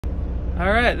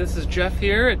Alright, this is Jeff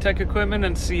here at Tech Equipment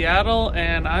in Seattle,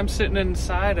 and I'm sitting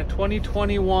inside a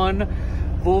 2021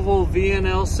 Volvo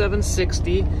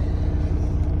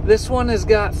VNL760. This one has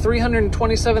got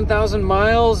 327,000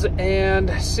 miles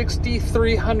and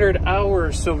 6,300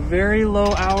 hours, so very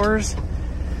low hours.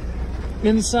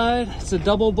 Inside, it's a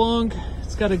double bunk.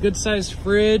 It's got a good sized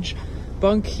fridge,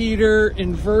 bunk heater,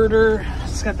 inverter.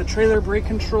 It's got the trailer brake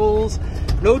controls,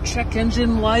 no check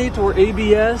engine light or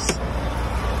ABS.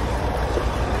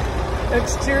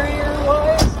 Exterior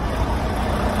wise,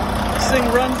 this thing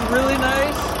runs really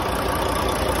nice.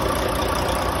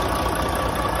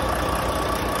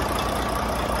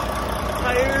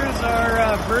 Tires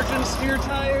are virgin steer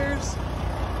tires.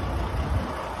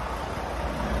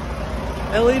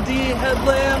 LED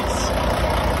headlamps.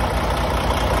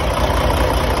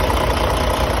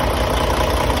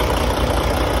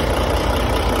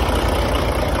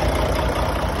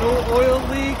 No oil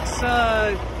leaks.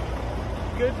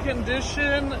 Good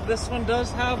condition. This one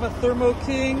does have a Thermo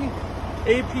King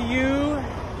APU.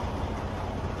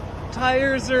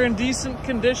 Tires are in decent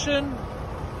condition.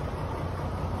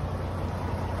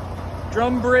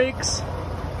 Drum brakes.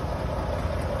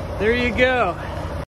 There you go.